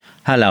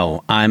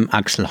Hello, I'm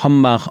Axel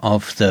Hombach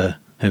of the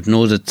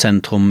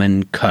Hypnosezentrum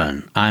in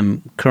Köln.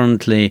 I'm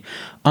currently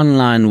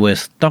online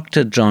with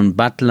Dr. John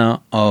Butler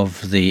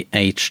of the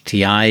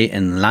HTI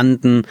in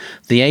London.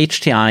 The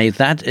HTI,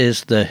 that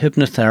is the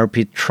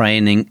Hypnotherapy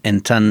Training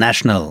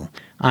International.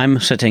 I'm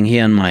sitting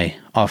here in my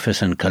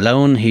office in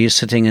Cologne. He's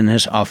sitting in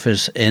his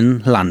office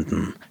in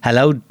London.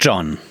 Hello,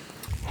 John.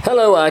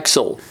 Hello,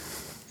 Axel.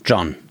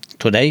 John,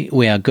 today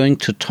we are going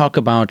to talk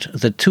about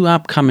the two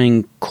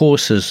upcoming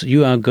courses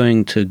you are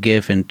going to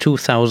give in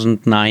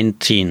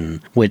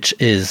 2019, which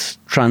is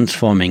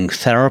Transforming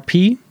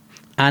Therapy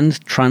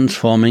and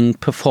Transforming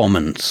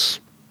Performance.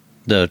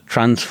 The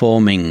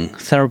Transforming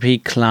Therapy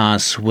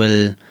class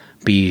will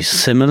be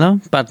similar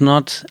but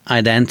not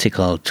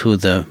identical to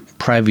the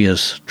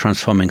previous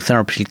Transforming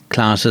Therapy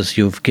classes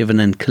you've given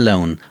in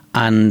Cologne.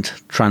 And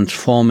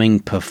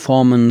Transforming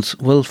Performance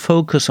will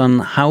focus on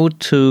how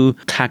to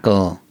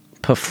tackle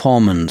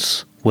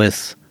performance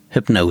with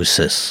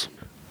hypnosis.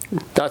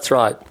 That's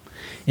right.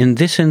 In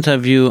this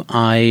interview,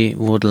 I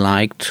would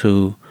like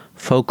to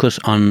focus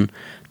on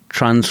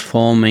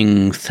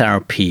transforming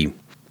therapy.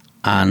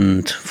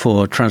 And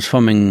for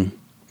transforming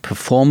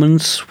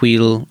performance,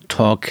 we'll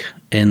talk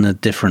in a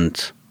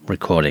different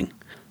recording.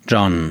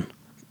 John,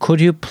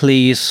 could you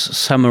please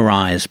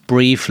summarize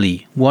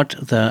briefly what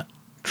the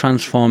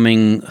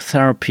Transforming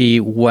Therapy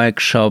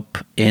workshop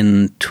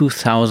in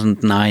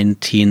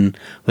 2019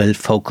 will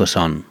focus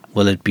on?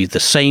 Will it be the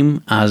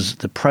same as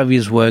the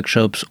previous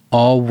workshops,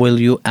 or will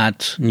you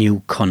add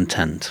new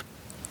content?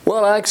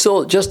 Well,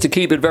 Axel, just to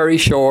keep it very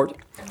short,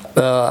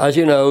 as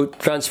you know,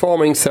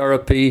 Transforming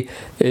Therapy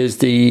is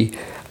the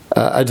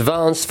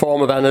advanced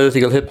form of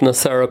analytical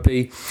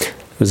hypnotherapy.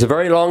 There's a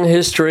very long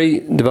history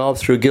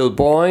developed through Gil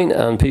Boyne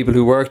and people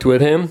who worked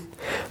with him.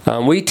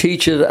 And we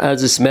teach it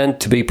as it's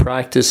meant to be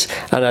practiced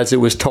and as it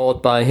was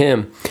taught by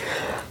him.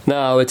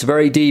 Now, it's a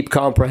very deep,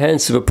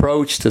 comprehensive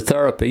approach to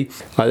therapy.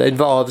 It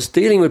involves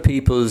dealing with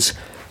people's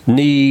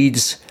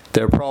needs,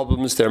 their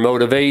problems, their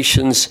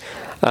motivations,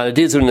 and it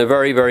deals with it in a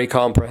very, very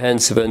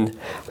comprehensive and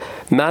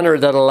manner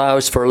that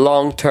allows for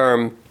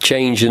long-term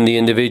change in the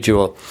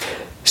individual.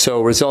 So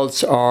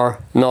results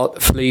are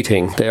not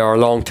fleeting, they are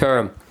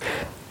long-term.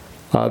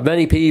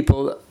 Many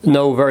people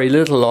know very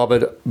little of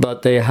it,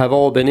 but they have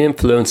all been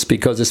influenced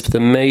because it's the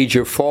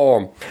major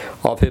form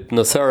of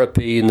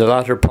hypnotherapy in the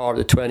latter part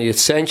of the 20th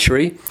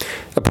century,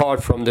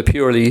 apart from the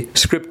purely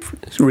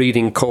script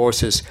reading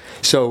courses.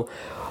 So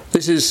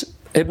this is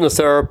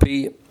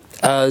hypnotherapy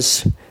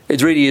as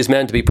it really is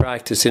meant to be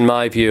practiced, in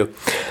my view.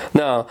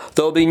 Now,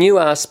 there'll be new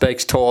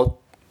aspects taught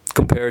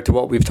compared to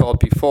what we've taught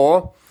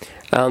before,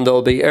 and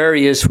there'll be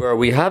areas where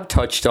we have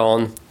touched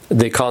on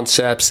the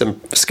concepts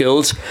and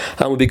skills,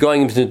 and we'll be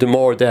going into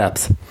more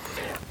depth.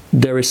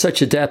 There is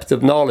such a depth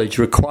of knowledge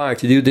required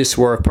to do this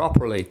work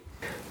properly.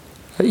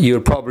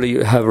 You'll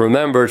probably have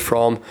remembered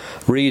from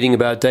reading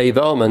about Dave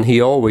Ellman, he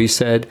always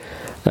said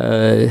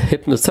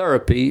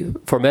hypnotherapy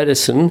for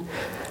medicine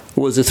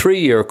was a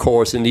 3-year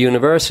course in the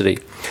university.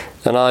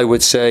 And I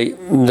would say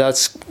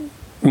that's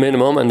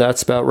minimum, and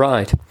that's about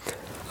right.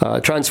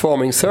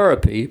 Transforming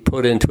therapy,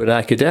 put into an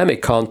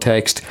academic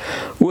context,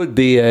 would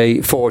be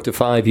a 4 to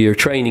 5 year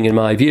training, in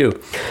my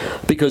view,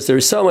 because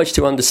there's so much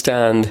to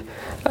understand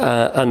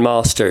and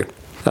master.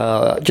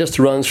 Just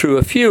to run through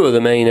a few of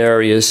the main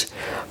areas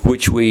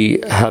which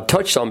we have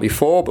touched on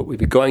before, but we'll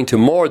be going to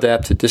more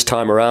depth at this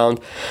time around.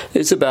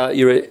 It's about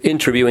your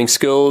interviewing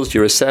skills,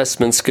 your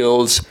assessment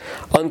skills,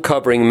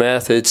 uncovering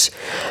methods,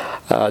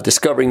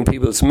 discovering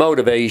people's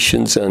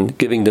motivations and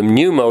giving them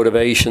new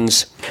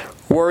motivations,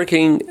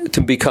 working to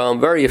become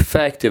very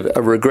effective at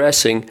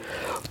regressing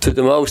to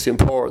the most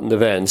important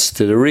events,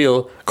 to the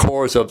real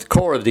core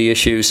of the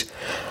issues,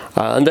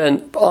 and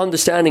then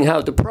understanding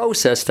how to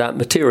process that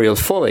material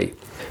fully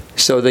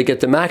so they get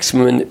the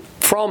maximum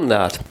from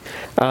that.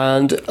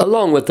 And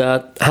along with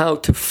that, how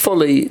to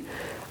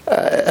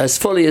as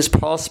fully as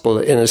possible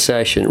in a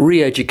session,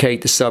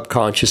 re-educate the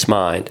subconscious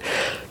mind,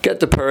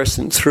 get the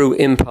person through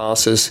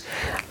impasses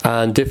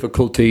and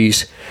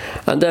difficulties,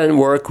 and then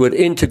work with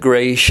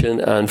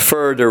integration and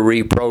further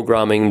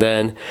reprogramming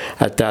then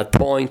at that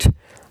point.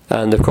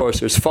 And of course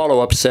there's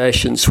follow-up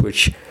sessions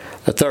which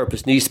a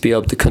therapist needs to be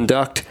able to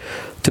conduct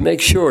to make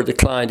sure the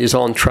client is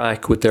on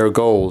track with their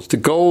goals. The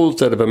goals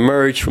that have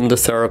emerged from the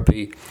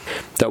therapy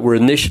that were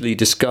initially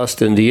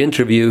discussed in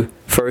the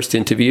first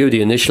interview,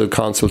 the initial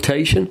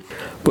consultation,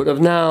 but have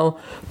now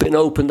been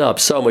opened up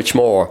so much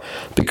more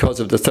because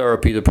of the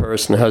therapy the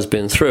person has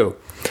been through.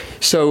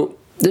 So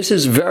this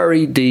is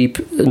very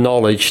deep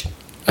knowledge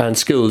and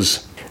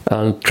skills.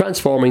 And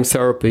transforming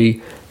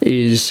therapy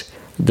is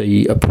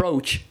the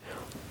approach,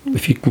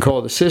 if you can call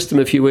it a system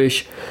if you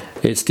wish.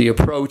 It's the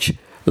approach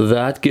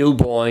that Gil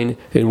Boyne,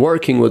 in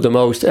working with the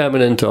most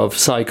eminent of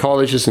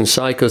psychologists and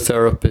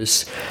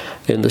psychotherapists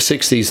in the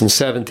 60s and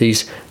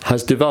 70s,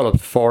 has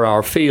developed for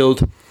our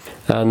field.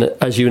 And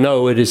as you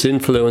know, it has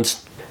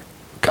influenced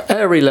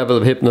every level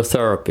of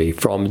hypnotherapy,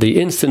 from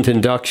the instant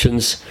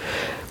inductions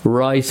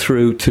right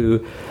through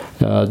to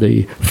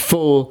the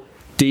full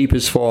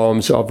deepest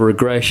forms of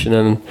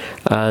regression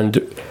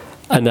and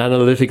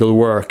analytical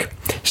work.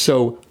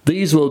 So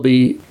these will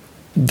be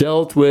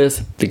dealt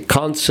with, the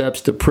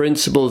concepts, the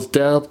principles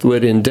dealt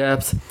with in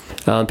depth,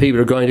 and people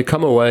are going to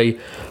come away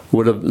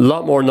with a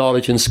lot more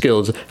knowledge and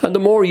skills. And the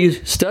more you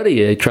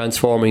study a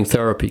transforming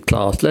therapy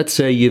class, let's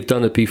say you've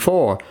done it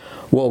before,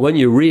 well, when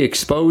you're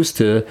re-exposed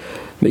to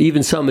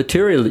even some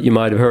material that you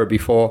might have heard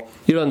before,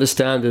 you'll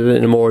understand it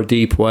in a more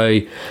deep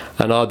way,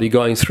 and I'll be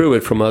going through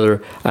it from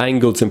other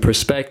angles and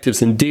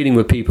perspectives and dealing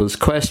with people's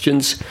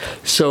questions.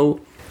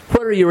 So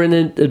whether you're an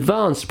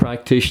advanced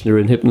practitioner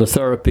in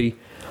hypnotherapy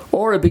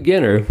or a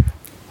beginner,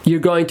 you're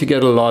going to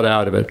get a lot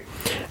out of it.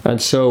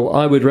 And so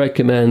I would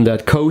recommend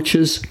that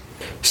coaches,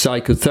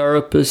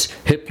 psychotherapists,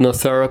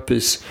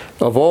 hypnotherapists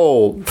of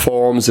all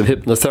forms of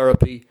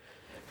hypnotherapy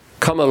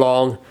come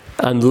along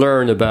and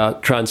learn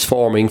about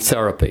transforming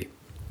therapy.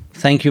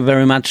 Thank you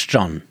very much,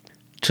 John.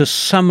 To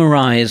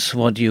summarize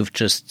what you've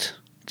just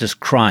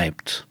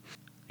described,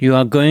 you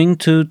are going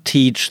to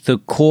teach the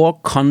core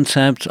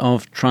concept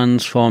of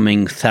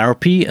transforming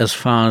therapy as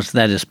far as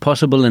that is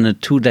possible in a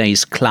 2-day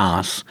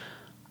class.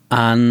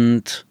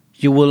 And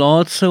you will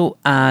also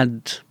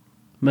add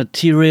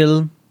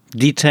material,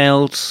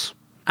 details,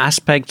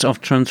 aspects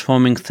of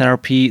transforming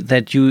therapy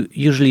that you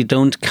usually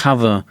don't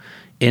cover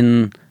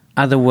in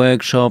other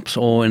workshops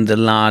or in the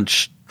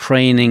large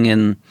training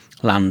in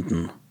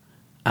London.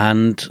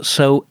 And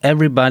so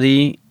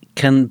everybody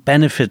can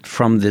benefit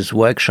from this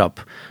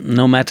workshop,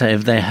 no matter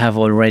if they have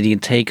already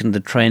taken the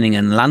training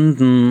in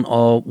London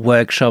or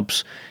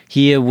workshops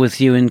here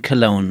with you in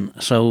Cologne.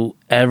 So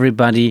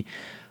everybody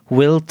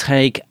will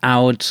take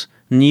out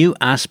new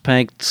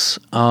aspects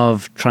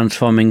of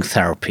transforming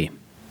therapy.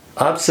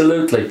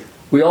 Absolutely.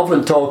 We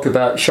often talk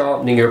about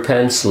sharpening your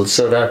pencil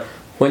so that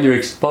when you're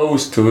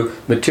exposed to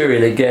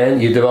material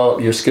again, you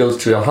develop your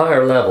skills to a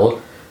higher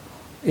level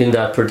in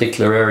that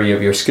particular area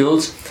of your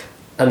skills.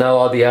 And now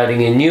I'll be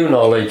adding in new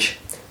knowledge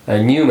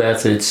and new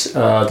methods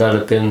that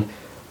have been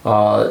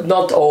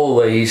not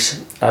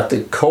always at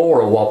the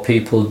core of what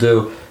people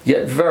do,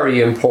 yet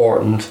very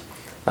important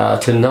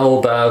to know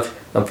about,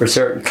 and for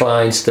certain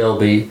clients they'll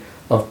be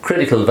of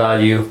critical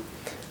value.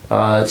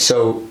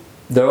 So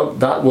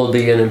that will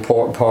be an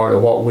important part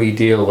of what we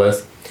deal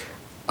with.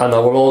 And I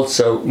will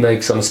also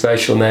make some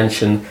special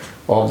mention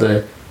of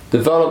the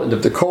development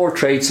of the core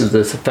traits of the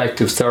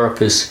effective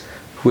therapist,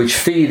 which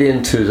feed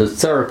into the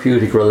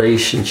therapeutic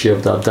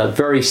relationship of that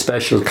very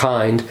special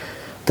kind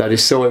that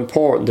is so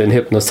important in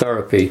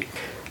hypnotherapy.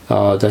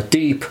 That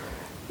deep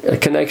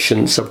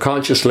connection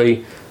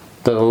subconsciously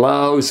that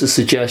allows the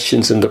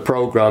suggestions and the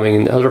programming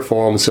and other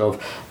forms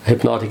of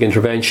hypnotic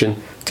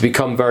intervention to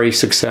become very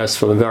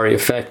successful and very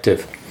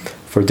effective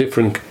for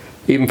different,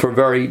 even for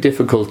very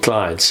difficult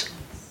clients.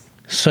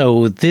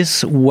 So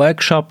this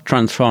workshop,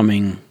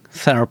 Transforming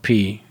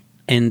Therapy,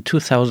 in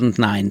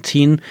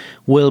 2019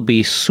 will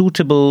be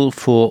suitable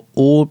for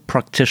all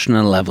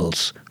practitioner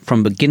levels,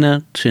 from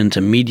beginner to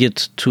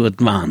intermediate to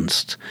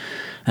advanced,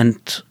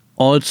 and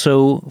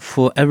also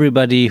for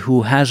everybody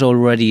who has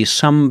already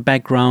some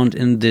background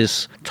in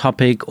this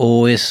topic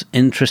or is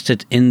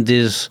interested in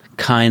this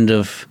kind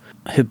of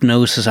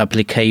hypnosis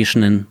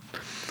application in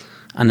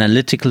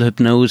analytical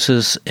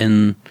hypnosis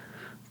in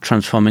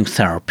transforming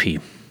therapy.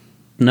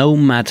 No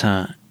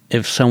matter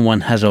if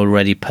someone has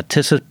already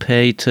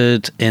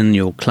participated in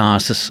your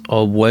classes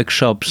or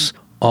workshops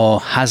or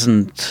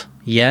hasn't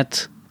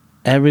yet,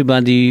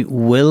 everybody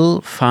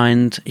will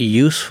find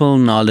useful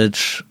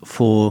knowledge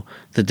for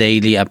the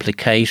daily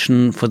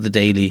application, for the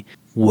daily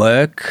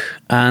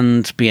work,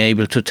 and be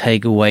able to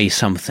take away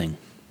something.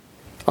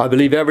 I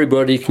believe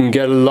everybody can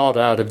get a lot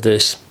out of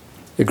this,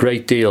 a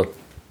great deal.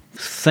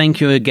 Thank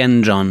you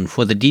again, John,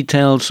 for the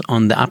details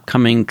on the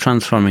upcoming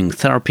Transforming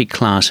Therapy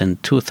class in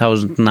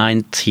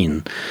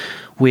 2019.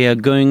 We are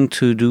going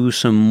to do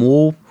some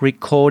more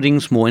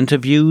recordings, more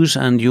interviews,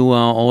 and you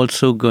are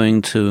also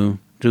going to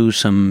do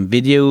some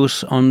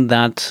videos on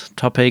that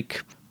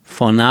topic.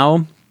 For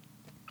now,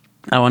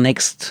 our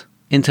next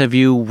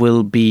interview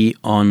will be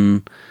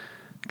on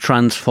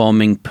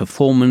transforming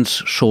performance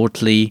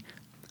shortly.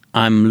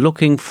 I'm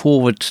looking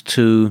forward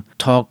to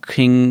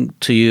talking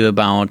to you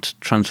about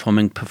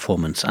transforming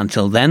performance.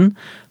 Until then,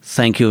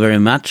 thank you very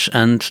much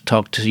and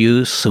talk to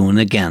you soon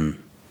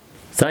again.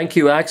 Thank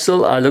you,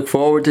 Axel. I look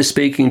forward to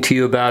speaking to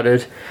you about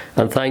it,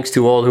 and thanks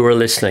to all who are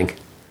listening.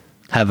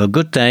 Have a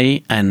good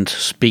day and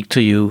speak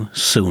to you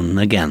soon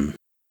again.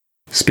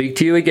 Speak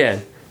to you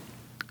again.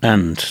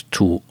 And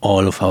to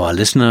all of our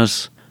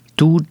listeners,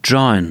 do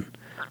join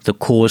the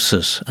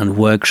courses and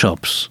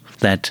workshops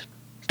that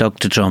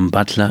Dr. John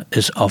Butler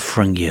is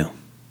offering you.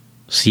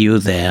 See you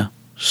there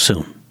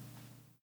soon.